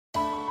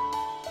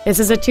This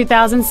is a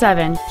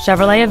 2007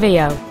 Chevrolet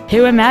Aveo.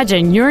 Who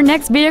imagined your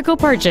next vehicle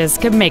purchase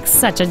could make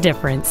such a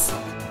difference?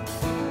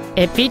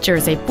 It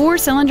features a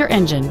 4-cylinder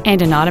engine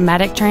and an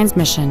automatic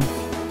transmission.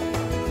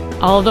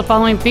 All of the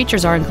following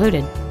features are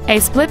included: a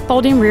split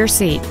folding rear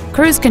seat,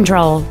 cruise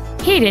control,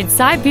 heated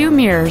side view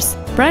mirrors,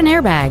 front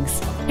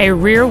airbags, a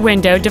rear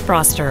window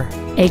defroster,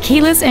 a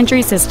keyless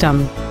entry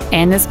system,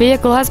 and this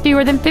vehicle has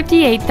fewer than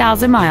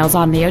 58,000 miles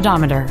on the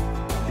odometer.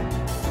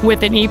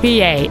 With an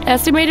EPA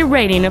estimated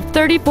rating of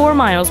 34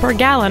 miles per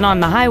gallon on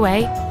the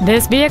highway,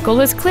 this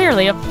vehicle is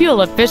clearly a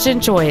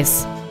fuel-efficient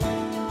choice.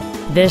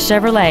 This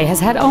Chevrolet has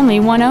had only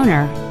one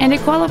owner, and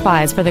it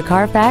qualifies for the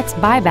Carfax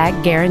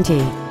buyback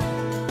guarantee.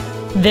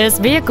 This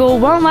vehicle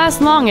won't last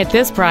long at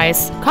this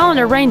price. Call and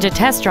arrange a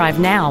test drive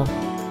now.